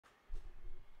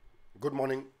Good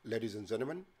morning, ladies and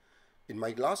gentlemen. In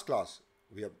my last class,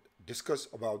 we have discussed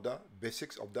about the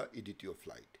basics of the ETDO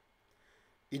flight.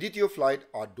 ETDO flight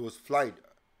are those flights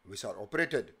which are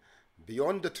operated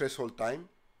beyond the threshold time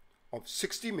of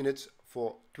 60 minutes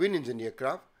for twin-engine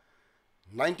aircraft,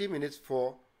 90 minutes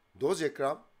for those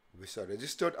aircraft which are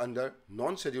registered under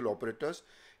non-scheduled operators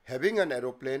having an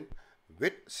aeroplane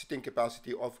with seating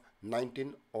capacity of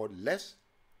 19 or less,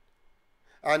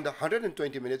 and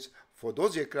 120 minutes for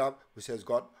those aircraft which has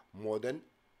got more than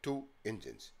 2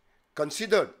 engines,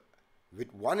 considered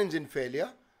with 1 engine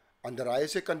failure under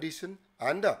ISA condition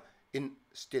and in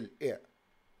still air.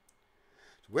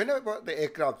 Whenever the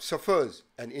aircraft suffers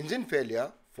an engine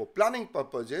failure, for planning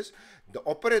purposes, the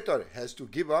operator has to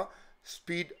give a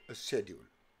speed schedule.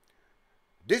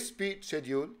 This speed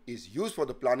schedule is used for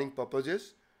the planning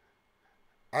purposes,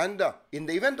 and in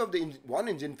the event of the one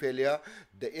engine failure,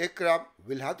 the aircraft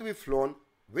will have to be flown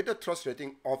with a thrust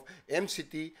rating of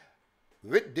MCT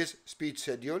with this speed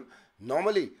schedule.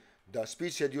 Normally, the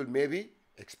speed schedule may be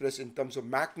expressed in terms of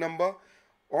Mach number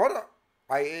or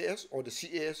IAS or the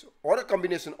CAS, or a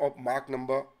combination of Mach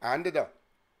number and the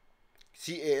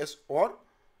CAS or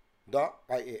the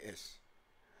IAS.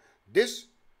 This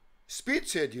speed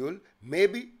schedule may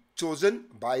be chosen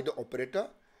by the operator.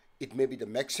 It may be the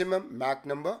maximum Mach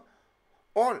number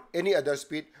or any other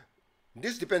speed.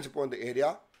 This depends upon the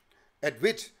area at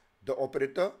which the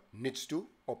operator needs to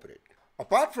operate.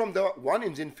 Apart from the one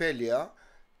engine failure,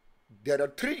 there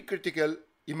are 3 critical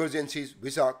emergencies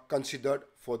which are considered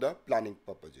for the planning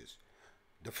purposes.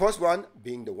 The first one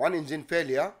being the one engine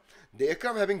failure. The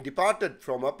aircraft having departed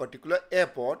from a particular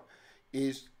airport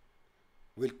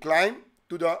will climb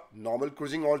to the normal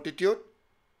cruising altitude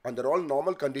under all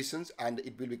normal conditions, and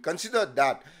it will be considered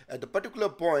that at the particular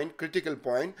point, critical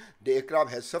point, the aircraft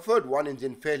has suffered one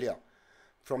engine failure.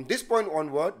 From this point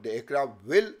onward, the aircraft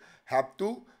will have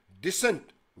to descend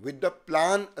with the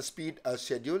planned speed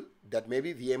schedule, that may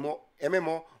be VMO,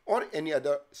 MMO, or any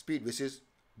other speed which is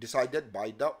decided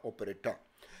by the operator,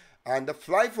 and the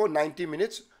fly for 90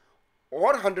 minutes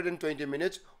or 120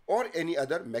 minutes or any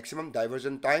other maximum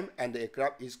diversion time, and the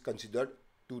aircraft is considered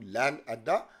to land at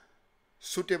the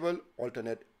suitable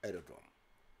alternate aerodrome.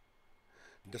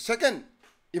 The second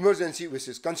emergency which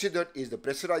is considered is the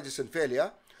pressurization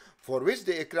failure, for which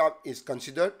the aircraft is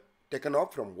considered taken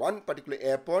off from one particular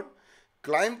airport,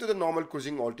 climb to the normal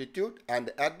cruising altitude,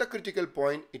 and at the critical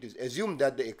point it is assumed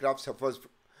that the aircraft suffers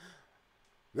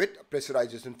with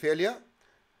pressurization failure.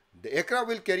 The aircraft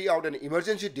will carry out an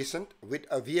emergency descent with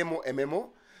a VMO MMO,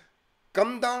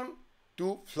 come down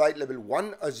to flight level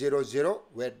 100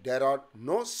 where there are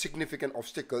no significant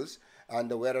obstacles,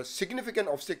 and where a significant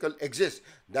obstacle exists,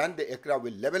 then the aircraft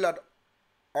will level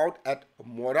out at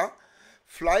Mora,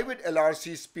 fly with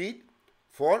LRC speed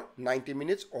for 90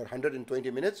 minutes or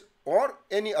 120 minutes or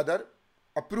any other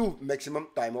approved maximum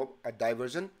time of a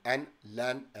diversion, and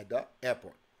land at the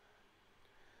airport.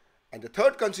 And the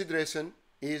third consideration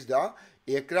is the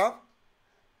aircraft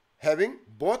having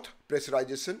both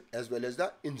pressurization as well as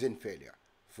the engine failure,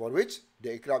 for which the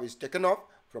aircraft is taken off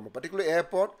from a particular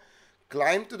airport,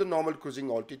 climb to the normal cruising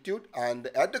altitude, and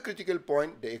at the critical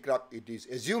point, the aircraft, it is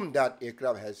assumed that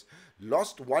aircraft has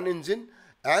lost one engine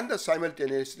and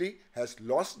simultaneously has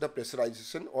lost the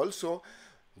pressurization also.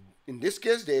 In this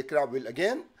case, the aircraft will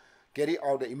again carry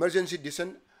out the emergency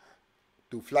descent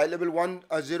to flight level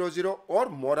 100 or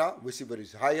Mora, whichever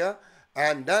is higher,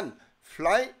 and then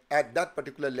fly at that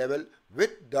particular level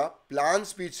with the planned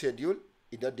speed schedule.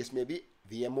 Either this may be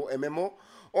VMO, MMO,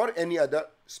 or any other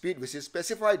speed which is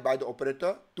specified by the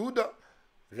operator to the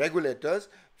regulators,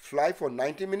 fly for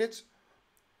 90 minutes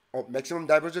of maximum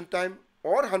diversion time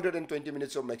or 120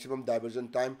 minutes of maximum diversion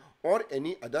time or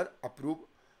any other approved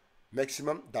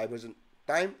maximum diversion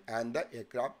time, and the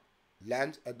aircraft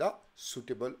lands at the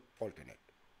suitable alternate.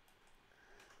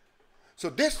 So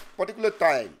this particular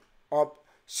time of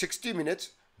 60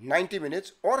 minutes, 90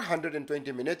 minutes or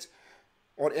 120 minutes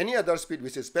or any other speed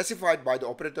which is specified by the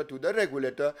operator to the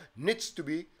regulator needs to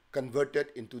be converted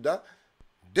into the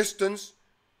distance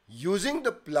using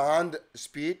the planned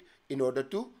speed in order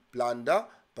to plan the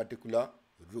particular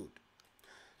route.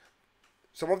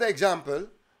 Some of the example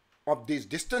of these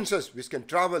distances which can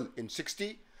travel in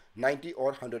 60, 90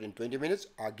 or 120 minutes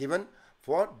are given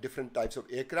for different types of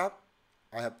aircraft.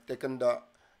 I have taken the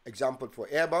example for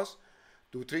Airbus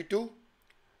 232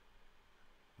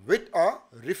 with a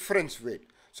reference weight.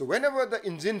 So whenever the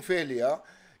engine failure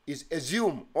is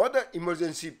assumed or the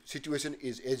emergency situation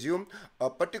is assumed, a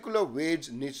particular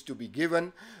weight needs to be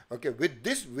given. Okay, with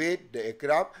this weight, the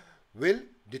aircraft will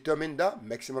determine the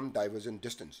maximum diversion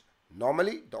distance.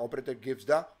 Normally, the operator gives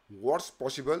the worst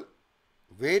possible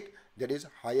weight, that is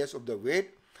highest of the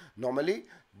weight, normally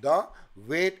the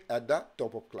weight at the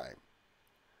top of climb.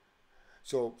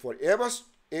 So for Airbus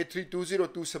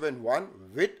A320-271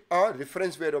 with a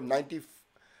reference weight of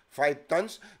 95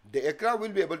 tons, the aircraft will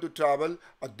be able to travel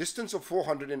a distance of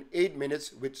 408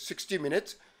 minutes with 60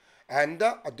 minutes and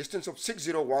a distance of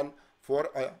 601 for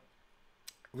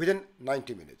within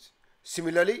 90 minutes.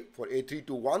 Similarly, for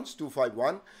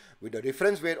A321-251 with a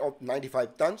reference weight of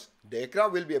 95 tons, the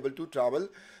aircraft will be able to travel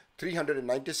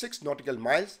 396 nautical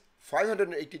miles,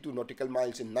 582 nautical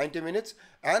miles in 90 minutes,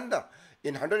 and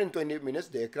in 120 minutes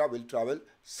the aircraft will travel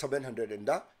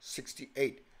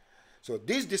 768. So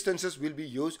these distances will be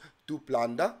used to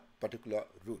plan the particular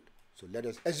route. So let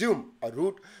us assume a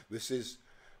route which is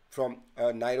from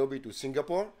Nairobi to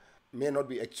Singapore, may not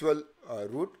be actual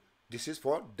route. This is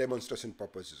for demonstration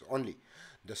purposes only.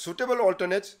 The suitable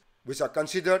alternates which are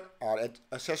considered are at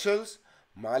Seychelles,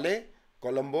 Malé,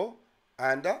 Colombo,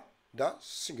 and the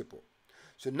Singapore.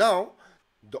 So now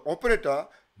the operator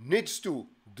needs to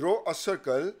draw a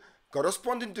circle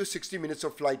corresponding to 60 minutes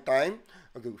of flight time,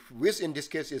 which in this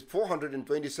case is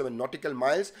 427 nautical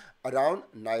miles around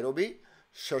Nairobi,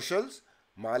 Seychelles,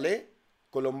 Malé,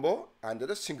 Colombo, and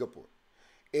the Singapore.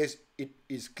 As it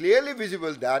is clearly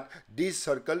visible that these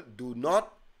circles do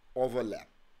not overlap.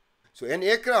 So an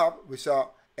aircraft which are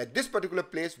at this particular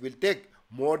place will take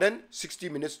more than 60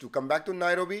 minutes to come back to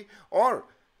Nairobi, or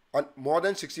more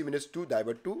than 60 minutes to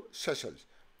divert to Seychelles.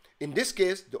 In this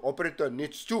case, the operator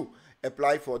needs to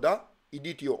apply for the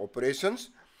ETDO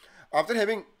operations. After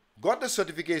having got the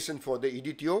certification for the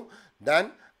ETDO,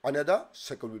 then another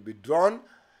circle will be drawn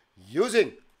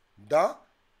using the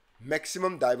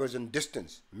maximum diversion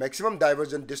distance. Maximum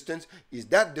diversion distance is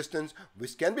that distance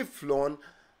which can be flown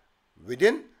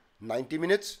within 90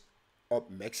 minutes of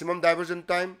maximum diversion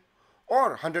time or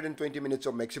 120 minutes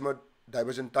of maximum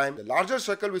diversion time. The larger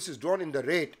circle which is drawn in the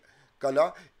red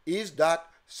color is that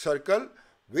circle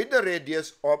with the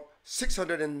radius of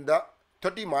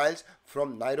 630 miles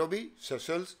from Nairobi,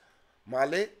 Seychelles,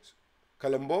 Malé,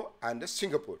 Colombo, and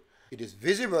Singapore. It is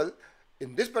visible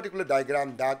in this particular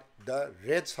diagram that the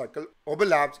red circle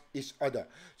overlaps each other.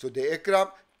 So the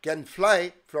aircraft can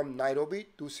fly from Nairobi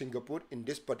to Singapore in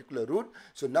this particular route.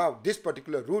 So now this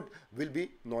particular route will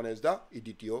be known as the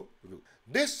ETDO route.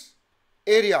 This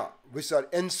area which are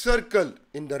encircled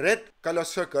in the red color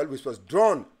circle which was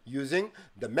drawn using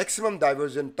the maximum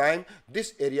diversion time,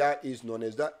 this area is known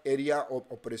as the area of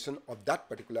operation of that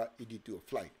particular ETDO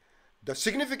flight. The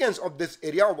significance of this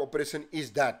area of operation is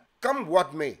that come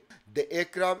what may, the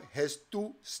aircraft has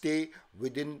to stay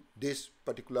within this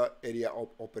particular area of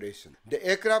operation. The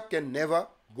aircraft can never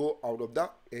go out of the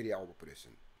area of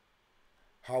operation.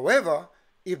 However,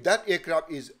 if that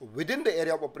aircraft is within the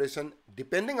area of operation,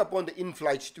 depending upon the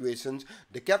in-flight situations,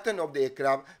 the captain of the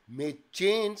aircraft may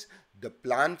change the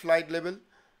planned flight level,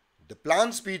 the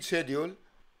planned speed schedule,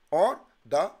 or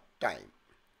the time.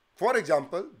 For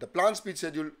example, the planned speed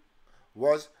schedule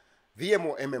was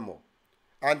VMO-MMO,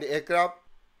 and the aircraft,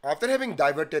 after having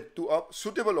diverted to a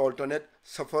suitable alternate,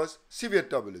 suffers severe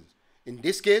turbulence. In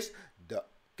this case, the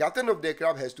captain of the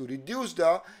aircraft has to reduce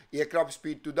the aircraft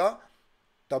speed to the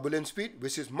turbulence speed,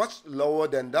 which is much lower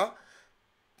than the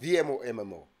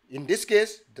VMO-MMO. In this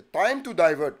case, the time to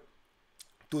divert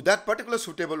to that particular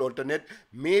suitable alternate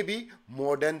may be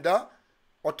more than the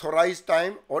authorized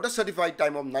time or the certified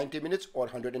time of 90 minutes or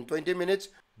 120 minutes.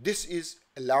 This is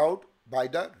allowed by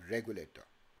the regulator.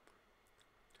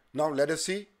 Now let us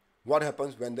see what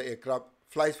happens when the aircraft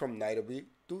flies from Nairobi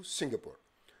to Singapore.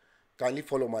 Kindly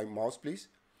follow my mouse, please.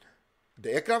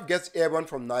 The aircraft gets airborne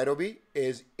from Nairobi.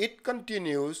 As it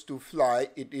continues to fly,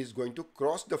 it is going to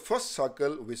cross the first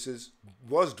circle which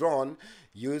was drawn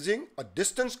using a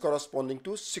distance corresponding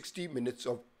to 60 minutes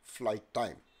of flight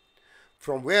time,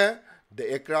 from where the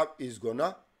aircraft is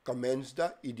gonna commence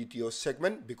the ETDO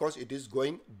segment because it is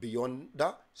going beyond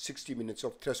the 60 minutes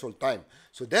of threshold time.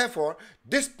 So therefore,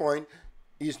 this point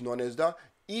is known as the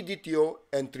ETDO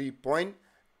entry point,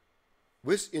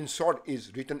 which in short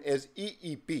is written as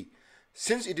EEP.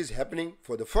 Since it is happening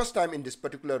for the first time in this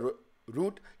particular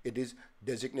route, it is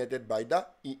designated by the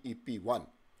EEP1.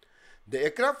 The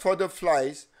aircraft further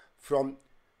flies from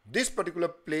this particular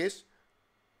place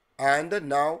and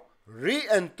now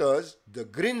re-enters the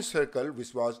green circle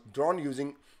which was drawn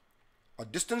using a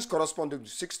distance corresponding to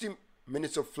 60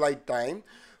 minutes of flight time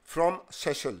from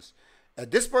Seychelles.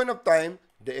 At this point of time,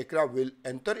 the aircraft will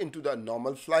enter into the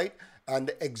normal flight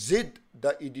and exit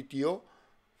the ETDO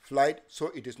flight,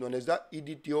 so it is known as the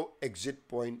ETDO exit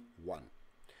point 1.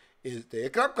 If the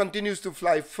aircraft continues to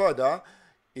fly further,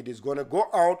 it is going to go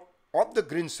out of the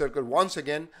green circle once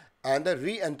again and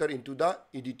re-enter into the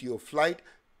EDTO flight.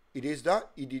 It is the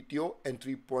EDTO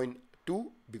entry point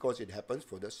 2 because it happens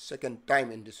for the second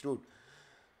time in this route.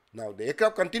 Now the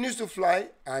aircraft continues to fly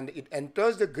and it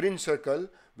enters the green circle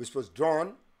which was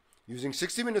drawn using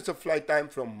 60 minutes of flight time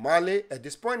from Male. At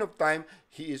this point of time,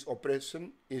 his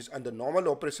operation is under normal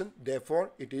operation.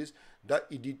 Therefore, it is the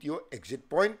EDTO exit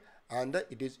point and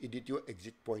it is EDTO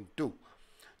exit point 2.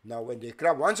 Now, when the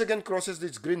aircraft once again crosses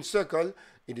this green circle,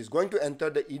 it is going to enter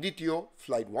the EDTO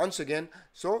flight once again.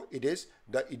 So, it is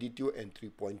the EDTO entry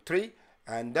point 3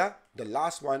 and the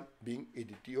last one being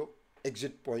EDTO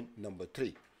exit point number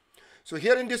 3. So,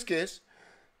 here in this case,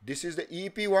 this is the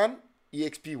EEP1,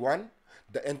 EXP1.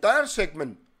 The entire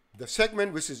segment, the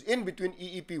segment which is in between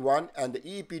EEP1 and the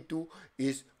EEP2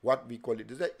 is what we call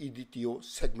it as the EDTO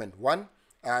segment 1.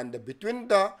 And between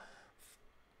the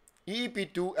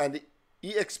EEP2 and the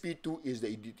EXP2 is the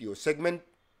EDTO segment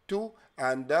 2.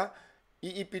 And the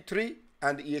EEP3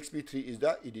 and the EXP3 is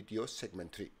the EDTO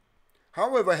segment 3.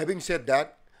 However, having said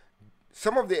that,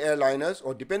 some of the airliners,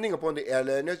 or depending upon the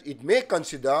airliners, it may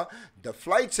consider the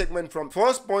flight segment from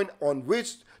first point on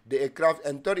which the aircraft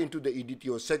enter into the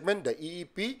EDTO segment, the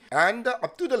EEP, and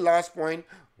up to the last point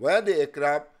where the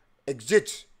aircraft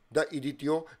exits the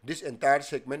EDTO. This entire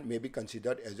segment may be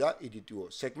considered as a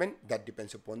EDTO segment. That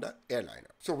depends upon the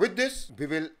airliner. So with this, we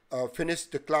will finish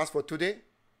the class for today.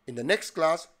 In the next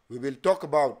class, we will talk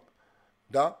about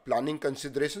the planning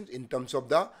considerations in terms of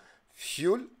the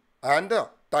fuel and the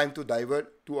time to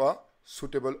divert to a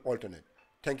suitable alternate.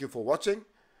 Thank you for watching.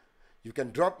 You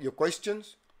can drop your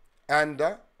questions, and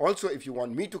also if you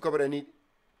want me to cover any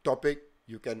topic,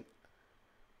 you can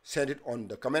send it on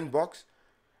the comment box.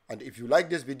 And if you like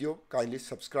this video, kindly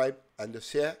subscribe and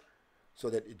share so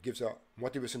that it gives a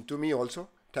motivation to me also.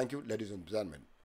 Thank you, ladies and gentlemen.